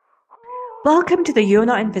Welcome to the You're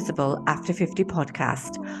Not Invisible After 50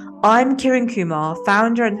 podcast. I'm Kiran Kumar,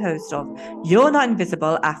 founder and host of You're Not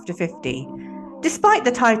Invisible After 50. Despite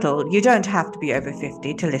the title, you don't have to be over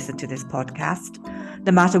 50 to listen to this podcast.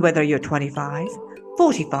 No matter whether you're 25,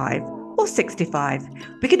 45, or 65,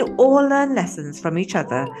 we can all learn lessons from each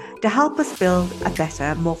other to help us build a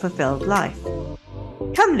better, more fulfilled life.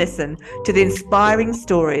 Come listen to the inspiring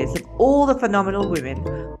stories of all the phenomenal women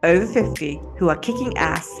over 50 who are kicking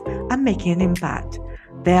ass and making an impact.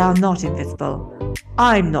 They are not invisible.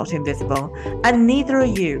 I'm not invisible, and neither are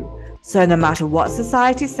you. So, no matter what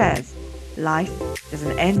society says, life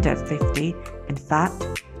doesn't end at 50. In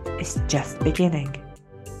fact, it's just beginning.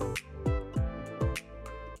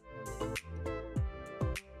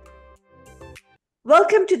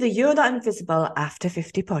 Welcome to the You're Not Invisible After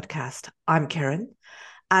 50 podcast. I'm Kiran,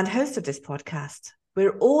 and host of this podcast.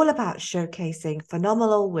 We're all about showcasing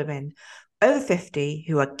phenomenal women over 50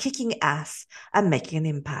 who are kicking ass and making an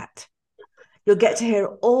impact. You'll get to hear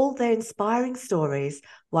all their inspiring stories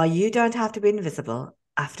while you don't have to be invisible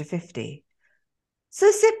after 50. So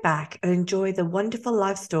sit back and enjoy the wonderful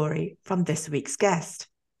life story from this week's guest.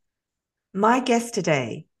 My guest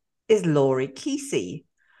today is Laurie Keesey.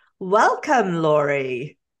 Welcome,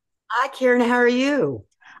 Laurie. Hi, Karen. How are you?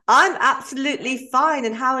 I'm absolutely fine.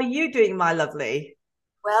 And how are you doing, my lovely?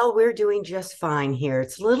 Well, we're doing just fine here.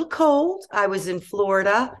 It's a little cold. I was in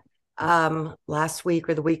Florida last week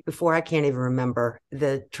or the week before. I can't even remember.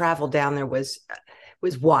 The travel down there was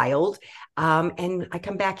wild. And I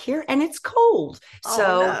come back here and it's cold.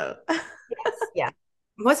 Oh, no. Yes, yeah.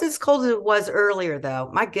 It wasn't as cold as it was earlier,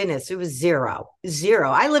 though. My goodness, it was zero,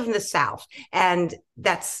 zero. I live in the South, and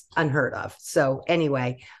that's unheard of. So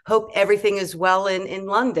anyway, hope everything is well in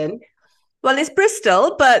London. Well, it's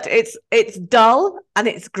Bristol, but it's dull and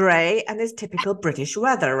it's grey and it's typical British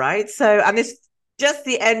weather, right? So, and it's just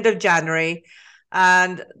the end of January,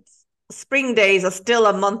 and spring days are still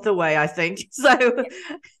a month away, I think. So,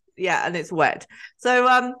 yeah, and it's wet.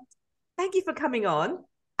 So, thank you for coming on,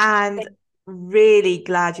 and really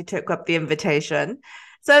glad you took up the invitation.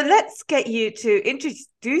 So, let's get you to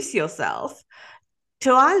introduce yourself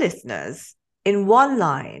to our listeners in one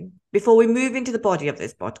line before we move into the body of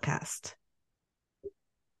this podcast.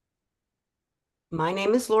 My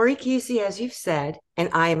name is Laurie Keesey, as you've said, and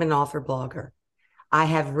I am an author blogger. I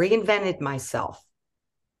have reinvented myself.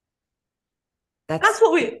 That's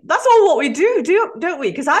all what we do, don't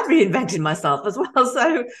we? Because I've reinvented myself as well.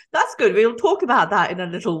 So that's good. We'll talk about that in a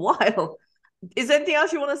little while. Is there anything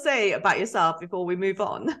else you want to say about yourself before we move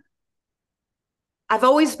on? I've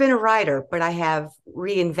always been a writer, but I have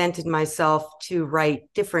reinvented myself to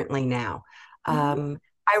write differently now. Mm-hmm.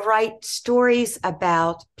 I write stories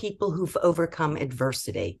about people who've overcome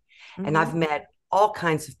adversity, and Mm-hmm. I've met all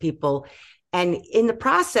kinds of people. And in the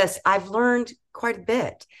process, I've learned quite a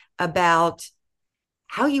bit about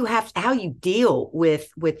how you deal with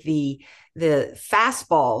the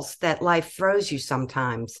fastballs that life throws you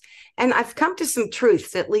sometimes. And I've come to some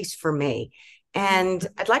truths, at least for me. And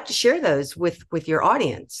I'd like to share those with your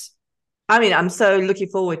audience. I mean, I'm so looking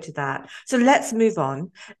forward to that. So let's move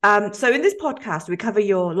on. So in this podcast, we cover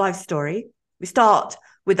your life story. We start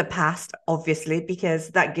with the past, obviously,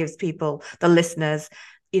 because that gives people, the listeners,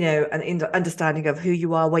 an understanding of who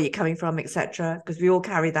you are, where you're coming from, etc. Because we all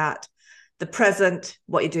carry that. The present,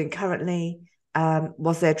 what you're doing currently.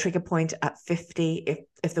 Was there a trigger point at 50,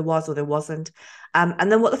 if there was or there wasn't? And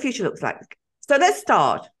then what the future looks like. So let's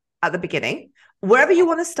start at the beginning. Wherever you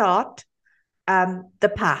want to start,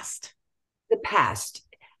 the past. The past.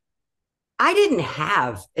 I didn't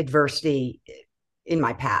have adversity in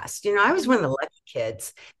my past. I was one of the lucky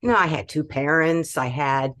kids. I had two parents. I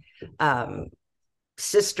had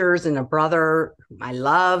sisters and a brother whom I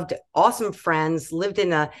loved, awesome friends, lived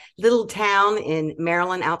in a little town in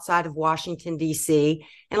Maryland outside of Washington, D.C.,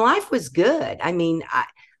 and life was good. I mean,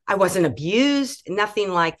 I wasn't abused, nothing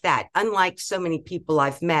like that, unlike so many people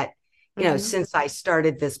I've met, since I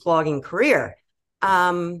started this blogging career.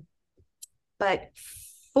 But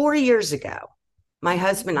 4 years ago, my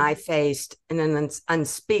husband and I faced an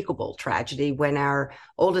unspeakable tragedy when our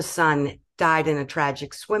oldest son died in a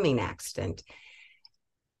tragic swimming accident.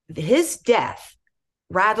 His death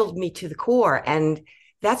rattled me to the core. And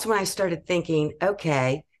that's when I started thinking,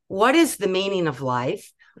 okay, what is the meaning of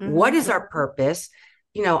life? Mm-hmm. What is our purpose?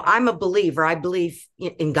 I'm a believer. I believe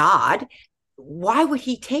in God. Why would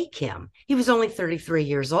he take him? He was only 33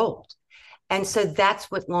 years old. And so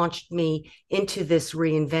that's what launched me into this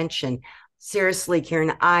reinvention. Seriously,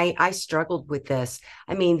 Karen, I struggled with this.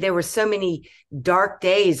 I mean, there were so many dark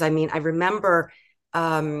days. I mean, I remember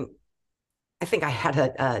I think I had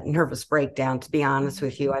a nervous breakdown, to be honest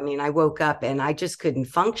with you. I mean, I woke up and I just couldn't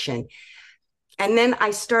function. And then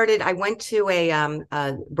I went to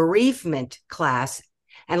a bereavement class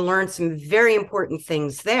and learned some very important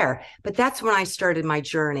things there. But that's when I started my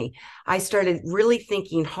journey. I started really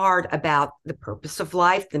thinking hard about the purpose of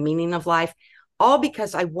life, the meaning of life, all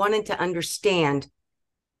because I wanted to understand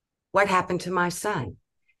what happened to my son.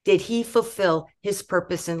 Did he fulfill his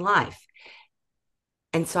purpose in life?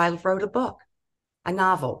 And so I wrote a book, a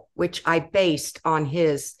novel, which I based on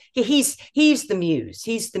he's the muse.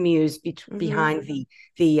 He's the muse behind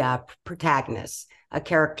the protagonist, a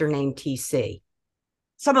character named TC.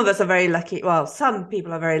 Some of us are very lucky. Well, some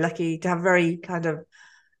people are very lucky to have very kind of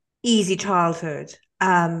easy childhood.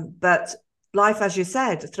 But life, as you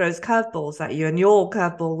said, throws curveballs at you. And your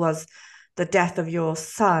curveball was the death of your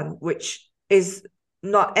son, which is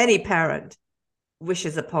not any parent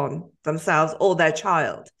wishes upon themselves or their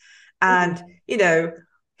child. And,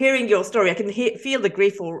 hearing your story, I can feel the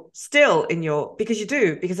grief still in because you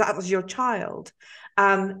do, because that was your child.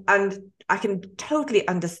 And I can totally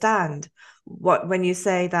understand when you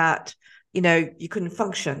say that, you couldn't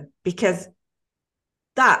function, because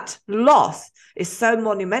that loss is so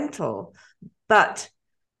monumental. But,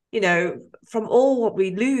 from all what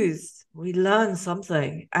we lose, we learn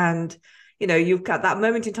something. And, you've got that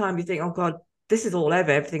moment in time, you think, oh God, this is all over.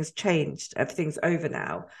 Everything's changed. Everything's over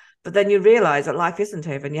now. But then you realize that life isn't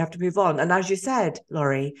over and you have to move on. And as you said,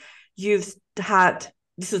 Laurie, this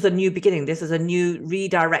was a new beginning. This is a new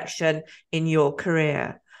redirection in your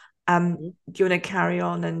career. Do you want to carry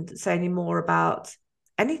on and say any more about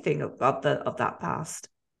anything of that past?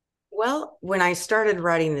 Well, when I started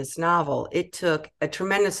writing this novel, it took a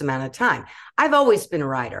tremendous amount of time. I've always been a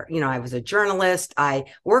writer. I was a journalist. I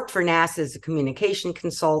worked for NASA as a communication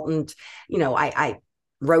consultant. I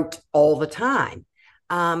wrote all the time.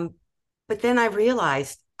 But then I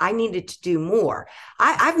realized I needed to do more.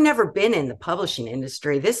 I've never been in the publishing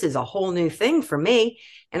industry. This is a whole new thing for me.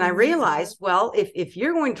 And I realized, well, if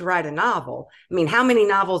you're going to write a novel, I mean, how many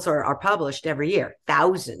novels are published every year?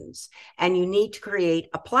 Thousands. And you need to create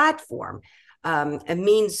a platform,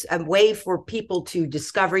 a way for people to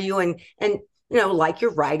discover you and like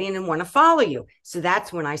your writing and want to follow you. So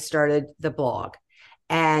that's when I started the blog.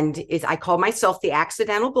 And I call myself the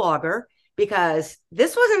accidental blogger, because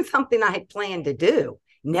this wasn't something I had planned to do.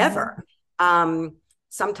 Never.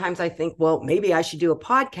 Sometimes I think, well, maybe I should do a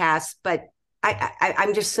podcast, but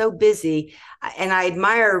I'm just so busy, and I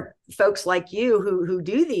admire folks like you who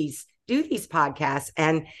do these podcasts.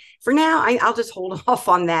 And for now, I'll just hold off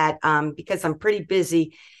on that because I'm pretty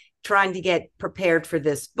busy trying to get prepared for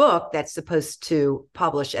this book that's supposed to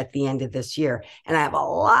publish at the end of this year. And I have a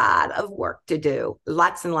lot of work to do,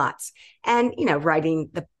 lots and lots, and writing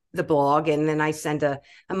the blog, and then I send a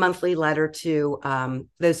monthly letter to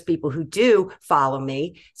those people who do follow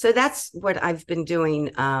me. So that's what I've been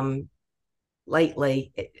doing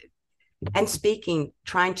lately, and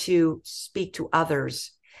trying to speak to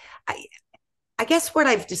others. I guess what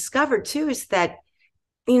I've discovered too is that,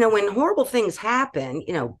 when horrible things happen,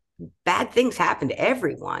 bad things happen to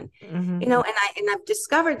everyone, and I've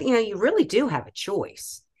discovered, you really do have a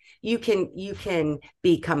choice. You can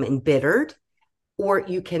become embittered, or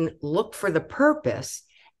you can look for the purpose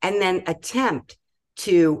and then attempt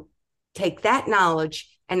to take that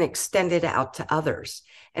knowledge and extend it out to others.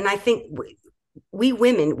 And I think we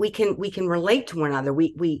women, we can relate to one another.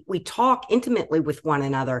 We talk intimately with one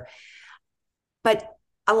another, but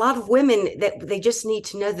a lot of women, that they just need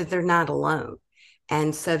to know that they're not alone.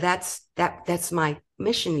 And so that's my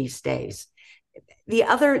mission these days. The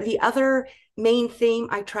other main theme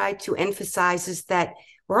I try to emphasize is that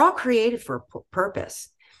we're all created for a purpose.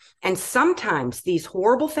 And sometimes these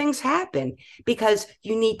horrible things happen because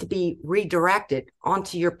you need to be redirected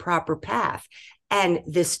onto your proper path. And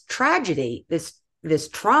this tragedy, this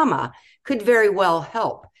trauma could very well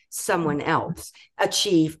help someone else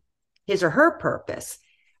achieve his or her purpose.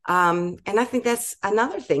 And I think that's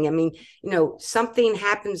another thing. I mean, something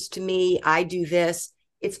happens to me, I do this.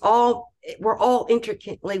 We're all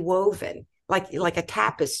intricately woven, like a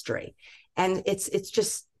tapestry. And it's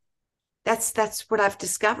just, that's what I've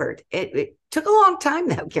discovered. It took a long time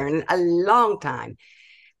though, Karen, a long time,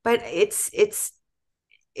 but it's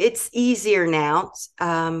easier now.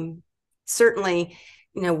 Certainly,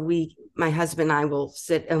 my husband and I will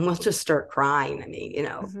sit and we'll just start crying. I mean,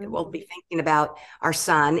 we'll be thinking about our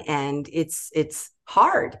son, and it's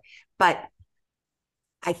hard, but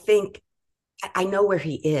I think I know where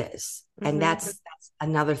he is. And that's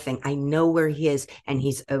another thing. I know where he is, and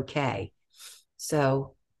he's okay.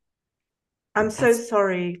 So I'm so That's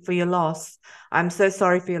sorry for your loss. I'm so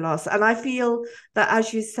sorry for your loss. And I feel that,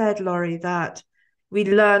 as you said, Laurie, that we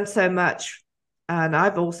learn so much. And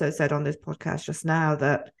I've also said on this podcast just now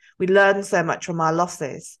that we learn so much from our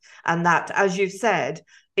losses. And that, as you've said,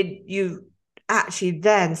 you actually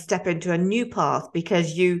then step into a new path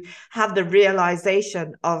because you have the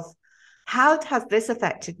realization of how has this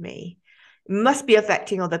affected me? Must be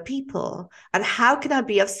affecting other people. And how can I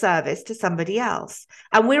be of service to somebody else?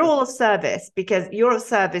 And we're all of service because you're of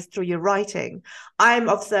service through your writing. I'm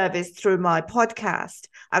of service through my podcast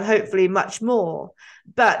and hopefully much more.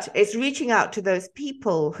 But it's reaching out to those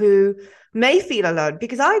people who may feel alone,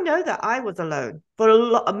 because I know that I was alone for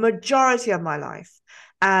a majority of my life.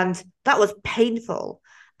 And that was painful.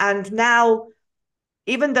 And now,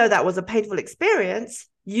 even though that was a painful experience,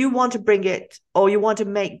 you want to bring it, or you want to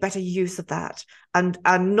make better use of that, and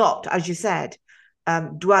not, as you said,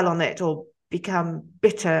 dwell on it or become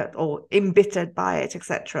bitter or embittered by it,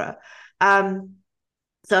 etc. So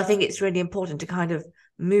I think it's really important to kind of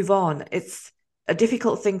move on. It's a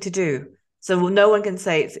difficult thing to do, so no one can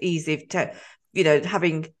say it's easy to,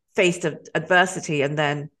 having faced adversity and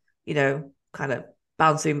then, kind of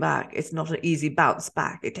bouncing back. It's not an easy bounce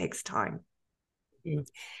back. It takes time.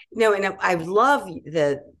 No, and I love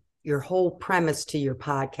your whole premise to your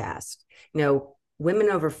podcast.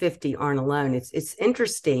 Women over 50 aren't alone. It's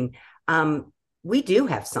interesting. We do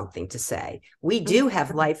have something to say. We do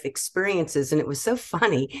have life experiences. And it was so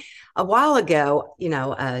funny. A while ago,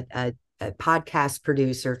 a podcast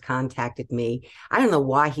producer contacted me. I don't know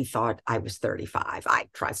why he thought I was 35.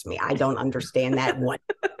 Trust me, I don't understand that one.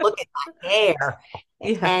 Look at my hair.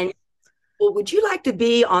 Yeah. And well, would you like to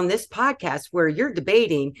be on this podcast where you're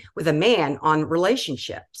debating with a man on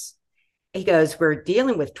relationships? He goes, we're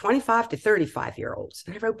dealing with 25 to 35-year-olds.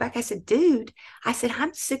 And I wrote back, I said, dude,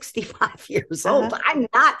 I'm 65 years old. I'm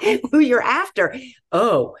not who you're after.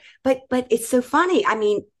 Oh, but it's so funny. I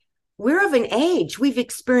mean, we're of an age. We've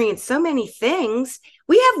experienced so many things.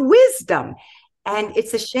 We have wisdom. And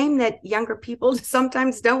it's a shame that younger people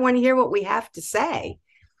sometimes don't want to hear what we have to say.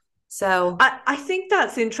 So I think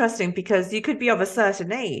that's interesting because you could be of a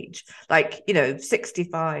certain age, like,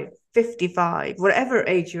 65, 55, whatever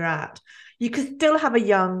age you're at, you could still have a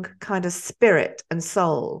young kind of spirit and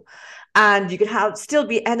soul, and you could still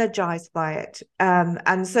be energized by it.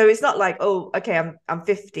 And so it's not like, oh, okay, I'm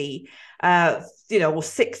 50, or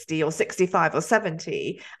 60 or 65 or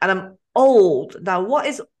 70, and I'm old. Now, what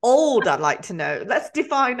is old? I'd like to know. Let's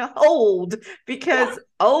define old, because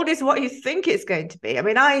old is what you think it's going to be. I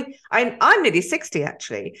mean, I'm nearly 60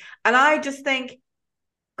 actually, and I just think,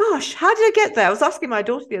 gosh, how did I get there? I was asking my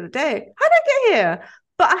daughter the other day, how did I get here?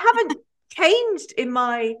 But I haven't changed in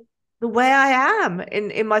the way I am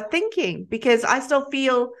in my thinking, because I still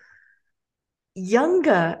feel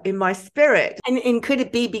younger in my spirit. And could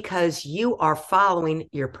it be because you are following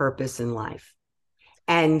your purpose in life?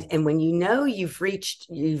 And when you're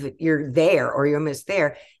there or you're almost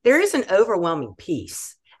there, there is an overwhelming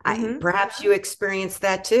peace. Perhaps you experienced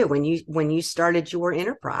that too when you started your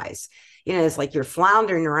enterprise. It's like you're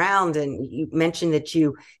floundering around, and you mentioned that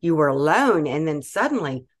you were alone, and then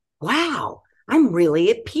suddenly, wow, I'm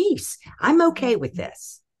really at peace. I'm okay with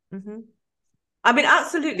this. I mean,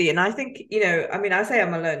 absolutely. And I think, I say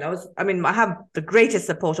I'm alone. I have the greatest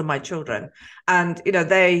support of my children, and,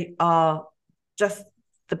 they are just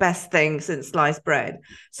the best thing since sliced bread.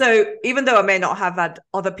 So even though I may not have had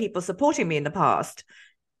other people supporting me in the past,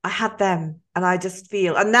 I had them, and I just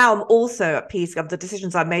feel, and now I'm also at peace of the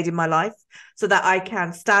decisions I made in my life, so that I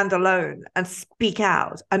can stand alone and speak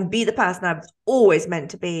out and be the person I've always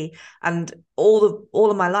meant to be. And all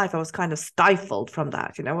of my life, I was kind of stifled from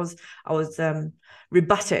that. I was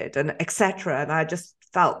rebutted and etc. And I just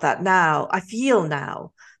felt that I feel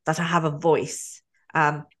now that I have a voice,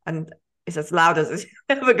 and it's as loud as it's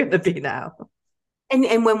ever going to be now.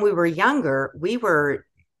 And when we were younger, we were,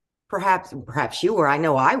 perhaps you were, I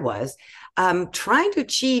know I was, trying to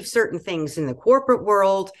achieve certain things in the corporate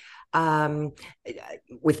world,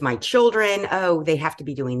 with my children. Oh, they have to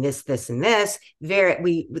be doing this, this, and this.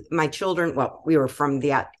 My children, well, we were from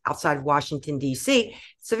the outside of Washington, D.C.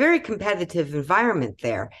 It's a very competitive environment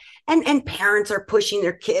there. And parents are pushing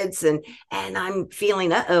their kids, and I'm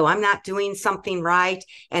feeling, I'm not doing something right.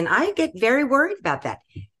 And I get very worried about that.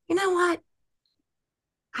 You know what?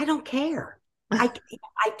 I don't care. I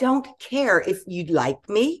don't care if you like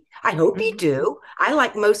me. I hope you do. I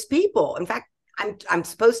like most people. In fact, I'm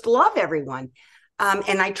supposed to love everyone,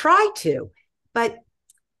 and I try to. But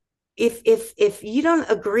if you don't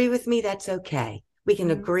agree with me, that's okay. We can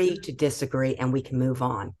agree to disagree, and we can move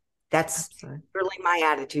on. That's really my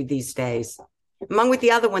attitude these days. Among with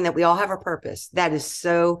the other one, that we all have a purpose. That is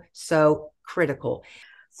so, so critical.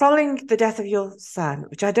 Following the death of your son,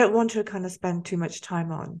 which I don't want to kind of spend too much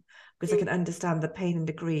time on because I can understand the pain and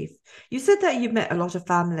the grief. You said that you met a lot of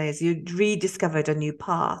families, you rediscovered a new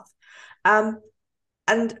path. And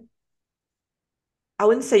I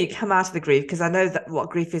wouldn't say you come out of the grief, because I know that what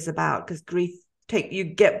grief is about, because grief you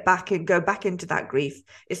get back and go back into that grief.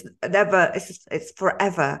 It's never, it's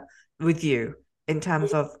forever with you in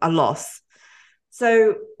terms of a loss.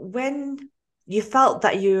 So when you felt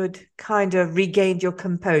that you'd kind of regained your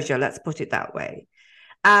composure, let's put it that way,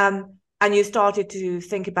 and you started to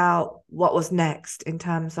think about what was next in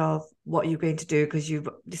terms of what you're going to do, because you've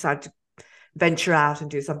decided to venture out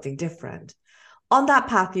and do something different. On that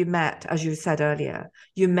path, you met, as you said earlier,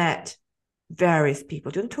 you met various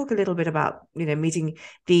people. Do you want to talk a little bit about, meeting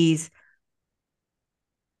these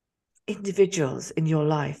individuals in your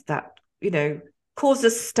life that, caused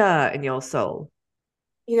a stir in your soul?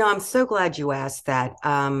 I'm so glad you asked that.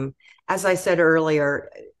 As I said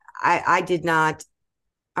earlier, I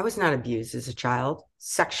was not abused as a child,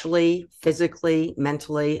 sexually, physically,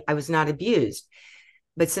 mentally. I was not abused.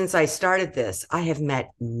 But since I started this, I have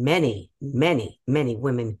met many, many, many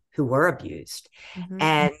women who were abused. Mm-hmm.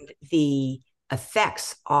 And the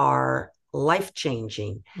effects are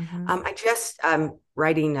life-changing. Mm-hmm. I just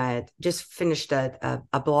just finished a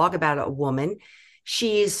blog about a woman.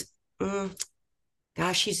 She's in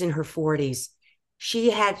her 40s.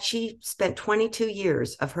 She spent 22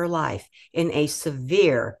 years of her life in a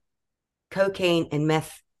severe cocaine and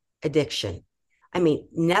meth addiction. I mean,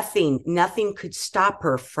 nothing could stop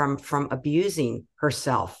her from abusing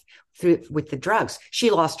herself with the drugs. She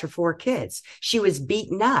lost her 4 kids. She was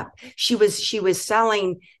beaten up. She was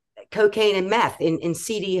selling cocaine and meth in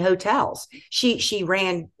seedy hotels. She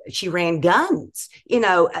ran guns.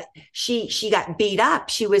 She got beat up.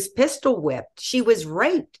 She was pistol whipped. She was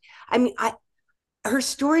raped. I mean, her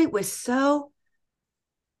story was so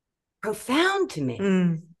profound to me.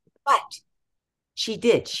 But she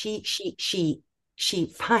did.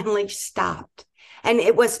 She finally stopped. And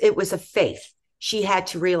it was a faith. She had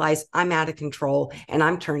to realize, I'm out of control and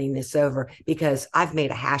I'm turning this over because I've made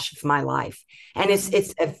a hash of my life. And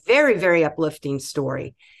it's a very, very uplifting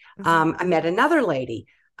story. I met another lady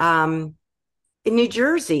in New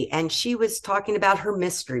Jersey, and she was talking about her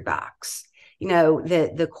mystery box,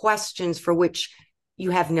 the questions for which you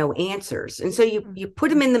have no answers. And so you put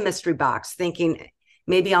them in the mystery box thinking,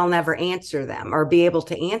 maybe I'll never answer them or be able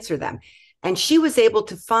to answer them. And she was able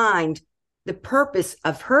to find the purpose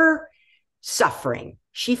of her suffering.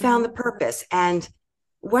 She found the purpose, and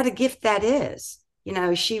what a gift that is.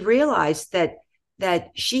 She realized that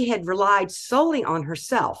she had relied solely on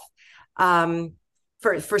herself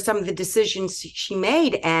for some of the decisions she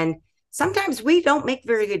made. And sometimes we don't make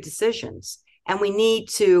very good decisions, and we need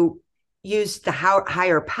to use the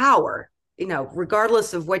higher power.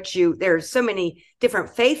 Regardless of there's so many different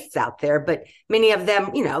faiths out there, but many of them,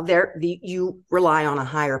 you rely on a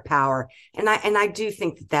higher power. And I do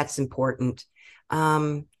think that that's important,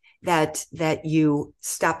 that you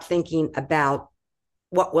stop thinking about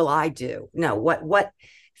what will I do? No,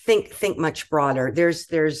 think much broader.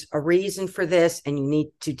 There's a reason for this, and you need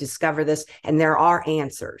to discover this, and there are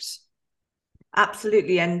answers.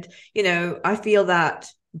 Absolutely. And, I feel that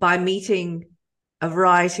by meeting a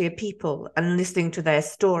variety of people and listening to their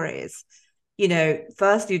stories,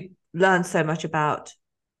 first you learn so much about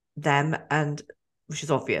them, and which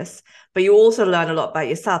is obvious, but you also learn a lot about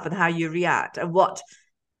yourself and how you react and what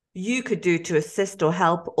you could do to assist or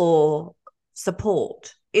help or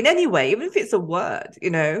support in any way, even if it's a word,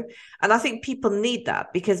 and I think people need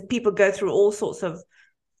that, because people go through all sorts of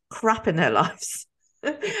crap in their lives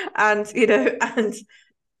and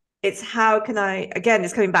it's how can I, again,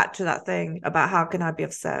 it's coming back to that thing about how can I be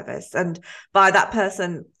of service? And by that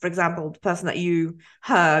person, for example, the person that you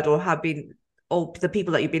heard or have been, or the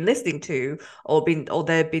people that you've been listening to, or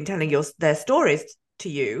they've been telling their stories to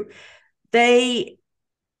you, they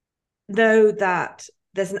know that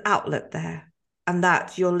there's an outlet there and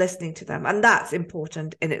that you're listening to them. And that's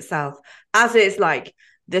important in itself, as is like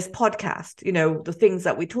this podcast, the things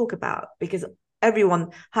that we talk about, because everyone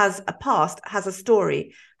has a past, has a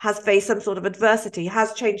story, has faced some sort of adversity,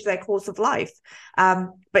 has changed their course of life.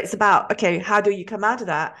 But it's about, okay, how do you come out of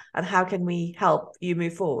that, and how can we help you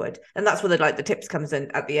move forward? And that's where the tips comes in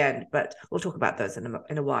at the end. But we'll talk about those in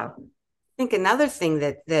a while. I think another thing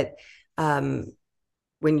that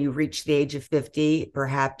when you reach the age of 50,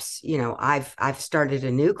 perhaps I've started a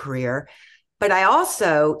new career, but I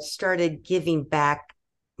also started giving back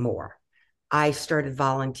more. I started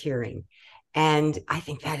volunteering. And I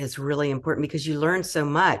think that is really important because you learn so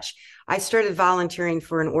much. I started volunteering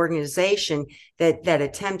for an organization that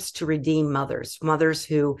attempts to redeem mothers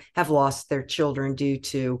who have lost their children due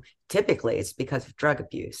to, typically it's because of drug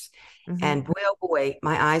abuse. Mm-hmm. And boy, oh boy,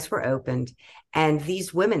 my eyes were opened. And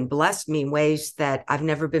these women blessed me in ways that I've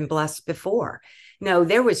never been blessed before. No,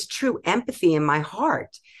 there was true empathy in my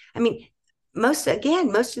heart. I mean, most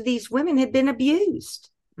of these women had been abused.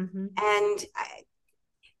 Mm-hmm. And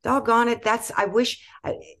doggone it, I wish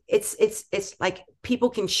it's like people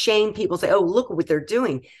can shame people, say, oh, look what they're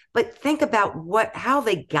doing, but think about how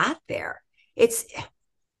they got there.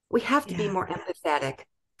 We have to be more empathetic.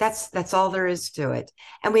 That's all there is to it.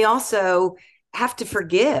 And we also have to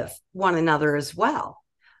forgive one another as well.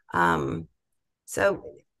 So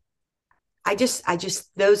I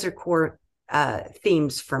just those are core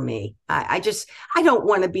themes for me. I don't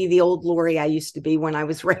want to be the old Lori I used to be when I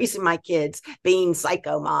was raising my kids, being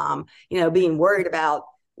psycho mom, being worried about,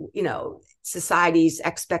 society's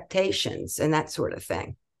expectations and that sort of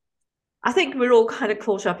thing. I think we're all kind of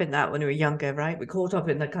caught up in that when we were younger, right? We're caught up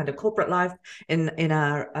in the kind of corporate life, in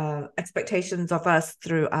our expectations of us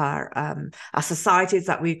through our societies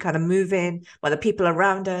that we kind of move in, by the people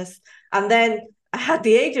around us. And then at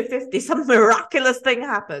the age of 50, some miraculous thing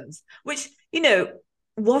happens, which,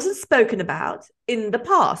 wasn't spoken about in the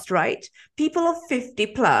past, right? People of 50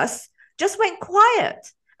 plus just went quiet.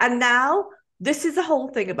 And now this is the whole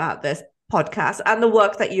thing about this podcast and the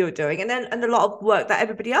work that you're doing, and a lot of work that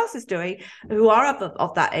everybody else is doing who are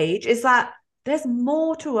of that age, is that there's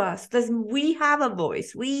more to us. We have a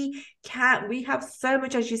voice. We have so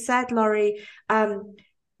much, as you said, Laurie,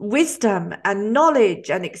 wisdom and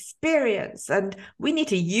knowledge and experience, and we need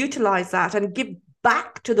to utilize that and give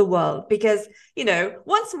back to the world, because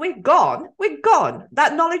once we're gone.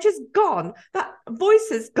 That knowledge is gone, that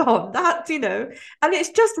voice is gone, and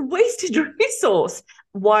it's just wasted resource.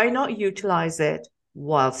 Why not utilize it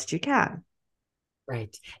whilst you can?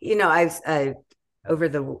 Right. I was over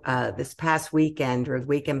the this past weekend or the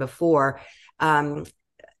weekend before, a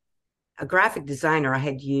graphic designer I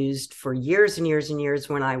had used for years and years and years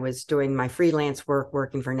when I was doing my freelance work,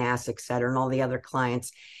 working for NASA, et cetera, and all the other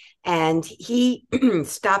clients. And he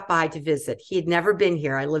stopped by to visit. He had never been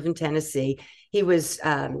here. I live in Tennessee. He was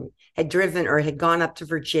had driven or had gone up to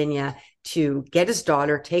Virginia to get his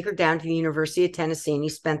daughter, take her down to the University of Tennessee, and he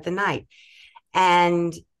spent the night.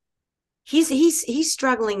 And he's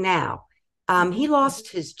struggling now. He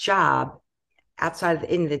lost his job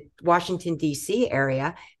in the Washington, D.C.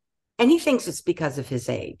 area, and he thinks it's because of his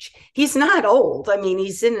age. He's not old. I mean,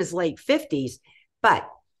 he's in his late 50s, but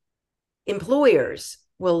employers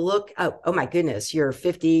will look, oh my goodness, you're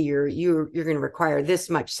 50, you're going to require this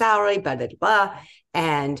much salary, blah, blah, blah,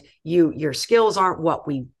 and your skills aren't what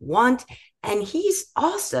we want. And he's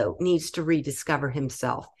also needs to rediscover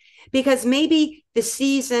himself, because maybe the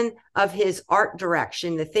season of his art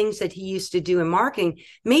direction, the things that he used to do in marketing,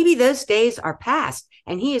 maybe those days are past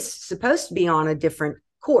and he is supposed to be on a different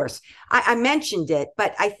course. I mentioned it,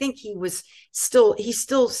 but I think he's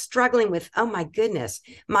still struggling with, oh my goodness,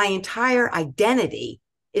 my entire identity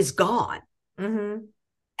is gone. Mm-hmm.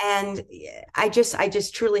 And I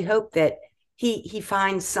just truly hope that he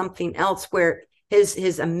finds something else where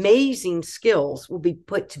his amazing skills will be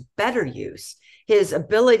put to better use. His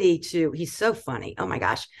ability he's so funny. Oh my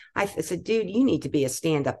gosh. I said, dude, you need to be a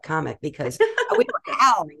stand-up comic, because we were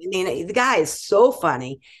howling. I mean, the guy is so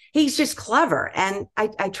funny. He's just clever. And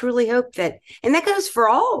I truly hope that, and that goes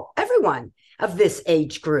for everyone of this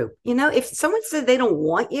age group. If someone said they don't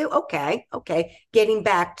want you, okay. Getting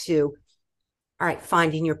back to, all right,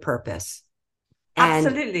 finding your purpose.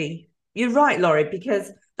 Absolutely. You're right, Laurie,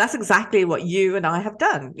 because that's exactly what you and I have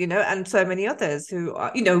done, and so many others who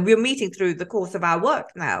are, we're meeting through the course of our work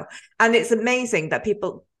now. And it's amazing that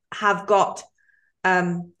people have got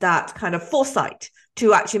that kind of foresight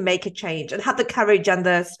to actually make a change and have the courage and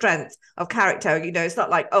the strength of character. It's not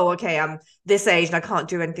like, oh, okay, I'm this age and I can't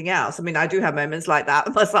do anything else. I mean, I do have moments like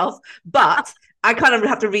that myself, but I kind of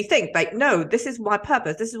have to rethink, like, no, this is my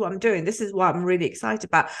purpose. This is what I'm doing. This is what I'm really excited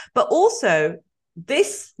about. But also,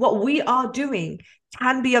 what we are doing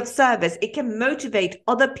can be of service. It can motivate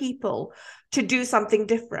other people to do something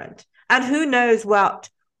different. And who knows what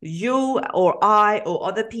you or I or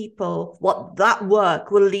other people, what that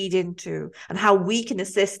work will lead into, and how we can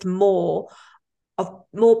assist more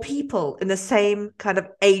people in the same kind of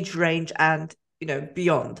age range and,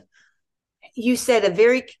 beyond. You said a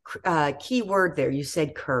very key word there. You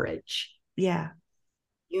said courage. Yeah.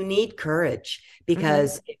 You need courage,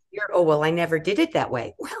 because if you're, oh, well, I never did it that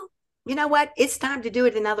way. Well, you know what? It's time to do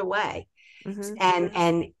it another way.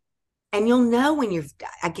 And And you'll know when you've,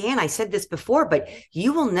 again, I said this before, but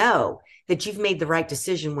you will know that you've made the right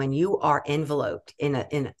decision when you are enveloped in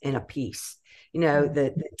a piece.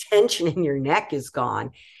 The tension in your neck is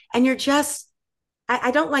gone. And you're just,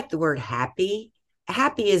 I don't like the word happy.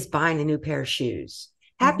 Happy is buying a new pair of shoes.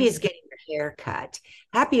 Happy is getting your hair cut.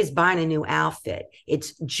 Happy is buying a new outfit.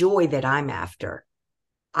 It's joy that I'm after.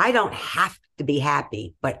 I don't have to be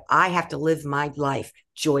happy, but I have to live my life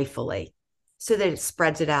joyfully so that it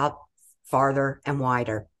spreads it out farther and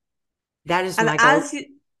wider. That is And my goal.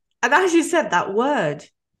 as you said that word,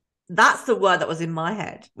 that's the word that was in my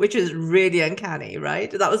head, which is really uncanny,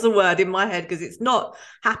 right? That was the word in my head because it's not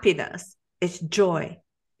happiness, it's joy.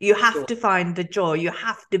 You have to find the joy. You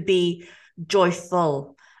have to be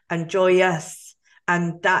joyful and joyous.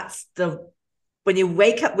 And when you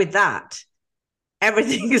wake up with that,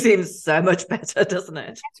 everything seems so much better, doesn't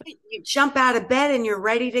it? You jump out of bed and you're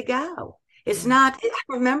ready to go. It's not, I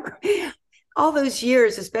remember all those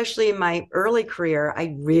years, especially in my early career,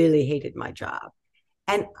 I really hated my job.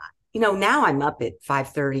 And, now I'm up at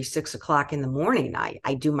 5:30, 6 o'clock in the morning.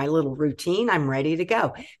 I do my little routine. I'm ready to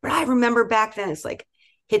go. But I remember back then, it's like,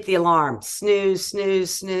 hit the alarm, snooze,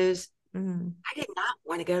 snooze, snooze. I did not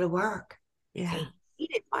want to go to work. Yeah. I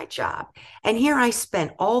hated my job. And here I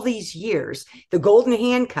spent all these years, the golden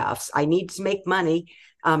handcuffs. I need to make money.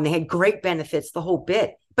 They had great benefits, the whole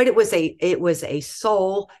bit, but it was a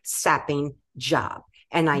soul sapping job.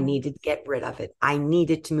 And I needed to get rid of it. I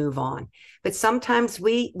needed to move on. But sometimes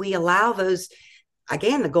we allow those,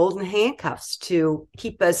 again, the golden handcuffs to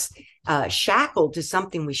keep us shackled to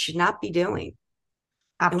something we should not be doing.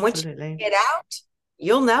 Absolutely. And once you get out,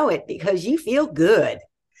 you'll know it because you feel good.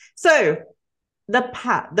 So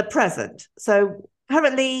the present. So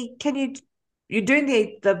currently, you're doing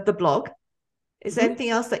the blog. Is there anything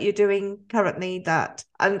else that you're doing currently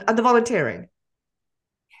and the volunteering?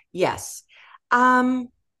 Yes.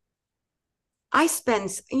 I spend,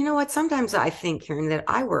 sometimes I think, Karen, that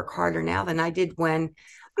I work harder now than I did when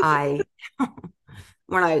I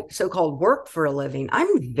so-called work for a living.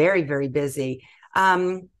 I'm very, very busy.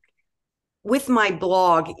 With my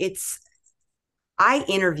blog, I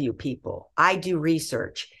interview people. I do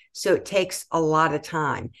research. So it takes a lot of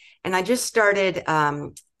time. And I just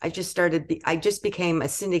became a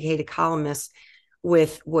syndicated columnist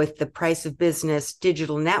with the Price of Business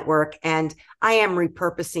digital network. And I am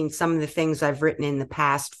repurposing some of the things I've written in the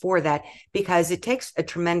past for that because it takes a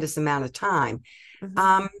tremendous amount of time.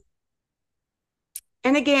 And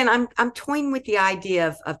again, I'm toying with the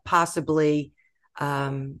idea of possibly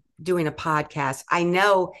doing a podcast. I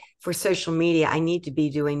know for social media, I need to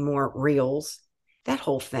be doing more reels. That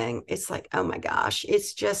whole thing, it's like, oh my gosh,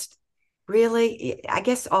 it's just really, I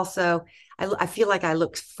guess also, I feel like I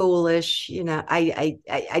look foolish.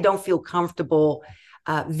 I don't feel comfortable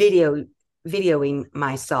videoing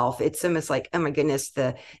myself. It's almost like, oh my goodness,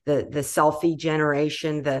 the selfie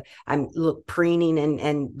generation, I'm look preening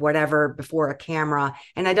and whatever before a camera.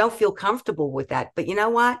 And I don't feel comfortable with that. But you know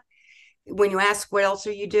what? When you ask what else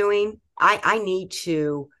are you doing, I need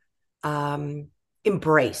to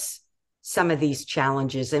embrace some of these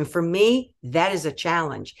challenges. And for me, that is a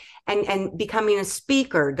challenge. And becoming a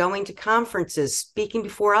speaker, going to conferences, speaking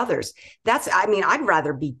before others. I'd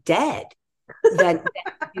rather be dead than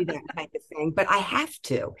do that kind of thing, but I have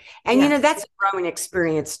to. And, that's a growing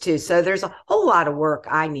experience too. So there's a whole lot of work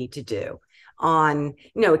I need to do on,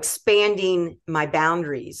 expanding my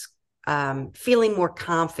boundaries, feeling more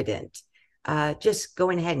confident, just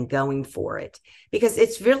going ahead and going for it, because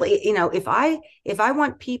it's really, if I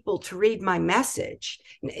want people to read my message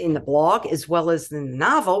in the blog as well as in the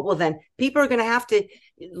novel, well, then people are going to have to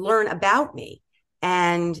learn about me,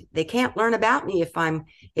 and they can't learn about me if I'm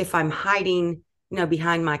hiding,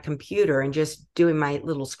 behind my computer and just doing my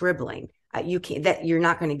little scribbling. You're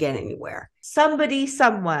not going to get anywhere. Somebody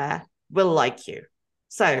somewhere will like you.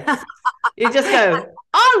 So you just go,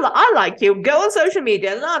 I like you. Go on social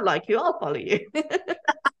media and I like you. I'll follow you.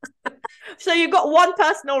 So you've got one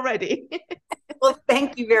person already. Well,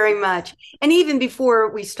 thank you very much. And even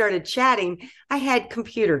before we started chatting, I had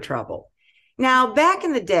computer trouble. Now, back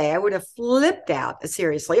in the day, I would have flipped out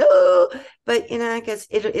seriously. But I guess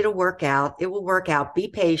it'll work out. It will work out. Be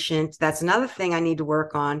patient. That's another thing I need to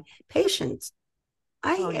work on. Patience.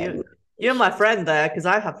 You're my friend there because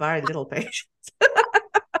I have very little patience.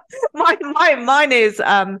 Mine is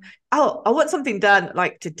I want something done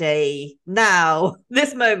like today, now,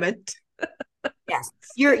 this moment. Yes,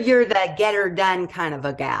 you're the get her done kind of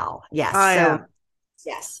a gal. Yes,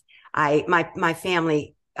 yes. My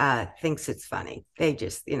family thinks it's funny. They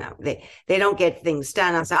just they don't get things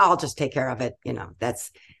done. I say I'll just take care of it.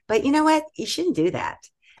 But you know what? You shouldn't do that.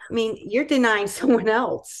 I mean, you're denying someone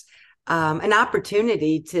else an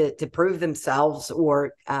opportunity to prove themselves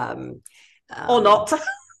Or um, not.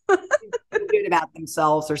 feel good about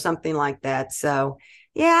themselves or something like that. So,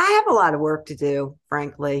 yeah, I have a lot of work to do,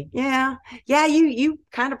 frankly. Yeah, yeah, you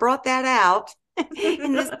kind of brought that out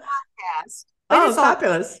in this podcast, but Oh, it's all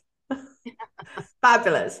fabulous.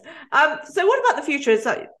 Fabulous. So what about the future?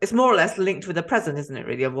 It's more or less linked with the present, isn't it,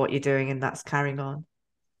 really, of what you're doing, and that's carrying on.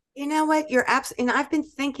 you know what you're absolutely. And I've been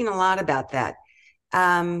thinking a lot about that.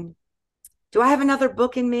 Um, do I have another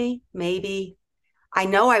book in me? Maybe. I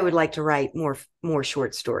know I would like to write more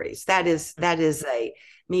short stories. That is a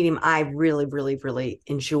medium I really, really, really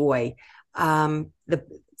enjoy. The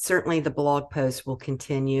certainly the blog post will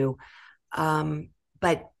continue.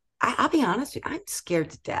 But I'll be honest with you, I'm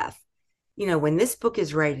scared to death. When this book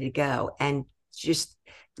is ready to go and just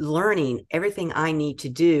learning everything I need to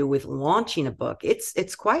do with launching a book,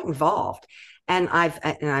 it's quite involved. And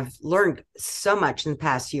I've learned so much in the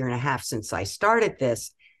past year and a half since I started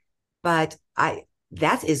this, but I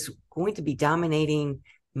that is going to be dominating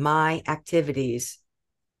my activities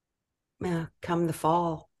come the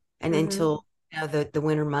fall and Mm-hmm. until the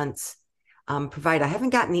winter months. Provide I haven't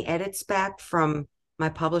gotten the edits back from my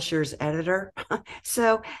publisher's editor,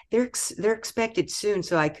 so they're expected soon.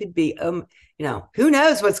 So I could be who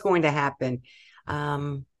knows what's going to happen.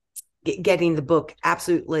 Um, Getting the book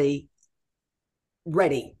absolutely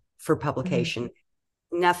ready for Mm-hmm. publication.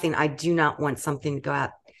 Nothing. I do not want something to go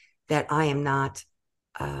out that I am not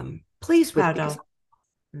pleased with Proud because of.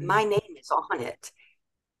 Mm. my name is on it.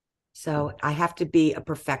 So I have to be a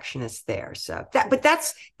perfectionist there. So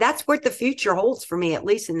that's what the future holds for me, at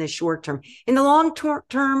least in the short term. In the long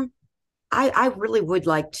term, I really would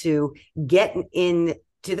like to get in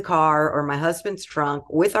to the car or my husband's trunk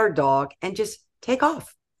with our dog and just take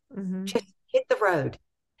off, Mm-hmm. just hit the road.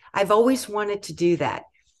 I've always wanted to do that.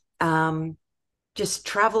 Um, just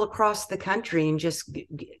travel across the country and just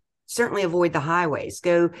certainly avoid the highways,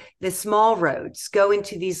 go the small roads, go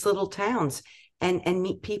into these little towns and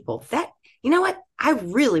meet people. That you know what? I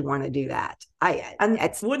really want to do that. I And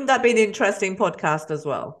it's wouldn't that be an interesting podcast as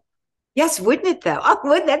well? Yes, wouldn't it though? Oh,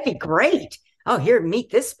 wouldn't that be great? Oh, here, meet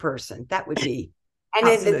this person. That would be, and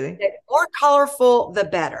Absolutely. the more colorful, the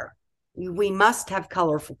better. We must have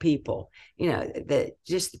colorful people.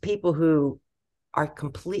 Just the people who are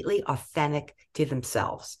completely authentic to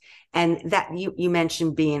themselves. And that you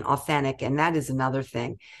mentioned being authentic, and that is another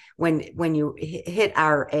thing. When you hit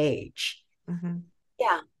our age, Mm-hmm.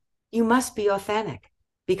 yeah, you must be authentic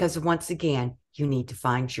because once again, you need to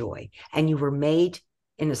find joy, and you were made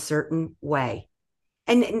in a certain way.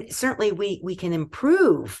 And certainly we can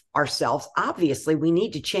improve ourselves. Obviously, we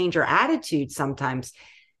need to change our attitude sometimes,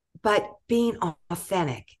 but being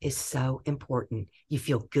authentic is so important. You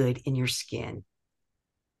feel good in your skin.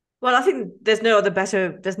 Well, I think there's no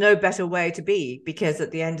better way to be, because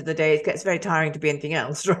at the end of the day, it gets very tiring to be anything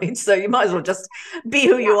else, right? So you might as well just be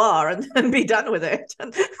who Yeah, you are and be done with it.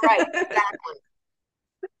 right. Exactly.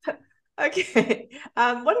 Okay.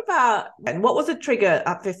 What about, and what was a trigger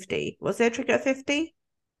at 50? Was there a trigger at 50?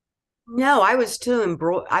 No, I was still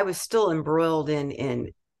embroiled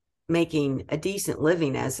in making a decent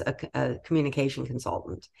living as a communication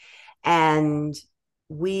consultant, and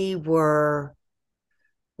we were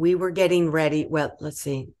we were getting ready. Well, let's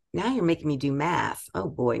see. Now you're making me do math. Oh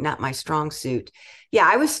boy, not my strong suit. Yeah,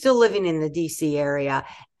 I was still living in the DC area,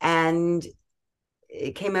 and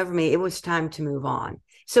it came over me. It was time to move on.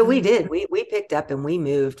 So we Mm-hmm. did. We picked up and we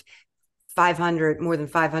moved 500 more than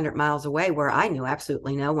 500 miles away, where I knew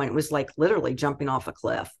absolutely no one. It was like literally jumping off a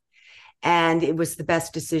cliff, and it was the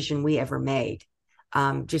best decision we ever made.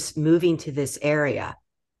 Just moving to this area.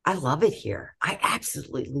 I love it here. I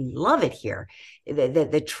absolutely love it here.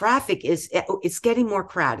 The traffic it's getting more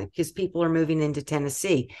crowded because people are moving into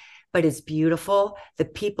Tennessee, but it's beautiful. The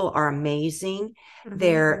people are amazing. Mm-hmm.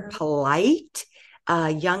 They're polite.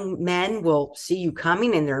 Young men will see you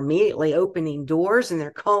coming and they're immediately opening doors and they're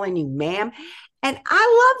calling you ma'am. And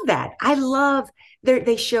I love that. I love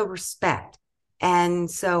they show respect. And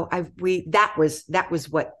so that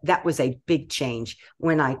was a big change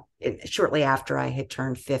when I shortly after I had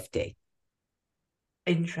turned 50.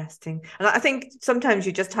 Interesting. And I think sometimes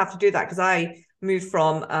you just have to do that, because I moved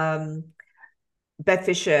from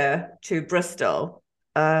Bedfordshire to Bristol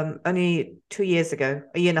only 2 years ago,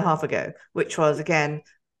 a year and a half ago, which was again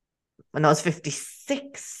when I was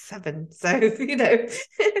 56, 7. So, a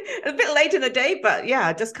bit late in the day, but yeah,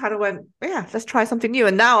 I just kind of went, yeah, let's try something new.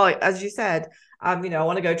 And now, as you said, I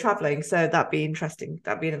want to go traveling. So that'd be interesting.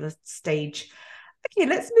 That'd be another stage. Okay,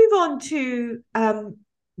 let's move on to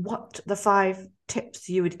what the 5 tips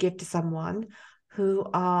you would give to someone who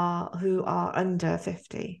are under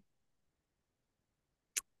 50?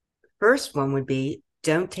 First one would be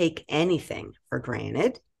don't take anything for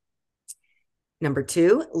granted. Number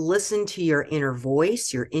 2, listen to your inner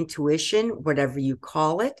voice, your intuition, whatever you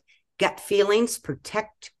call it. Gut feelings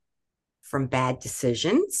protect from bad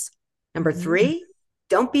decisions. Number 3,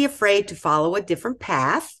 don't be afraid to follow a different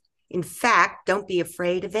path. In fact, don't be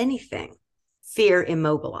afraid of anything. Fear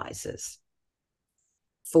immobilizes.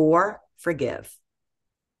 4, forgive.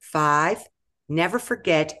 5, never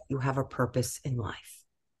forget you have a purpose in life.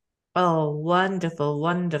 Oh, wonderful,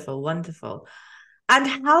 wonderful, wonderful. And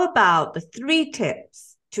how about the 3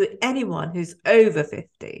 tips to anyone who's over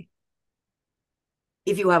 50?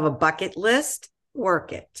 If you have a bucket list,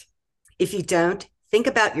 work it. If you don't, think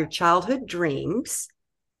about your childhood dreams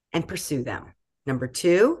and pursue them. Number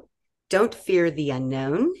 2, don't fear the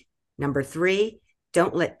unknown. Number 3,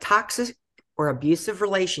 don't let toxic or abusive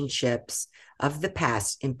relationships of the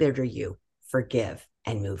past embitter you. Forgive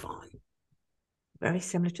and move on. Very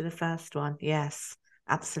similar to the first one. Yes,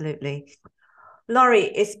 absolutely. Laurie,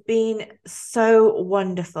 it's been so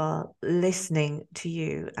wonderful listening to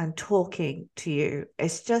you and talking to you.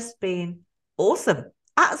 It's just been awesome.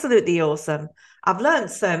 Absolutely awesome. I've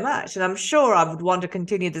learned so much, and I'm sure I would want to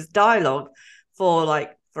continue this dialogue for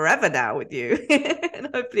like forever now with you. And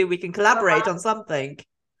hopefully we can collaborate on something.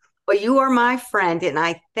 Well, you are my friend, and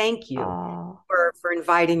I thank you Oh. for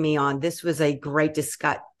inviting me on. This was a great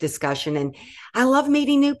discussion, and I love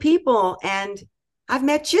meeting new people, and I've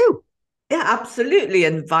met you. Yeah, absolutely.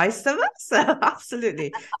 And vice versa.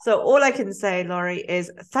 Absolutely. So all I can say, Laurie, is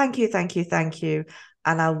thank you, thank you, thank you.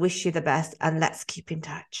 And I wish you the best. And let's keep in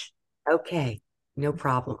touch. Okay, no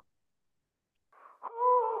problem.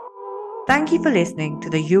 Thank you for listening to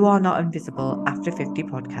the You Are Not Invisible After 50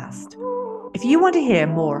 podcast. If you want to hear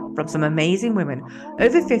more from some amazing women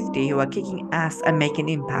over 50 who are kicking ass and making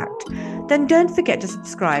impact, then don't forget to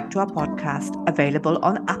subscribe to our podcast available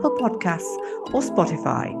on Apple Podcasts or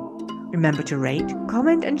Spotify. Remember to rate,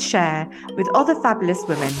 comment, and share with other fabulous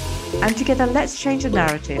women. And together, let's change the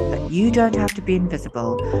narrative that you don't have to be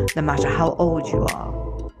invisible, no matter how old you are.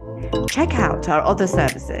 Check out our other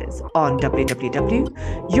services on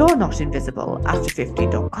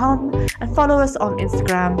www.you'renotinvisibleafter50.com and follow us on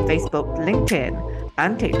Instagram, Facebook, LinkedIn,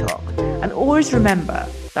 and TikTok. And always remember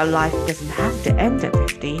that life doesn't have to end at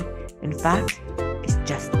 50. In fact, it's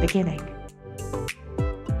just the beginning.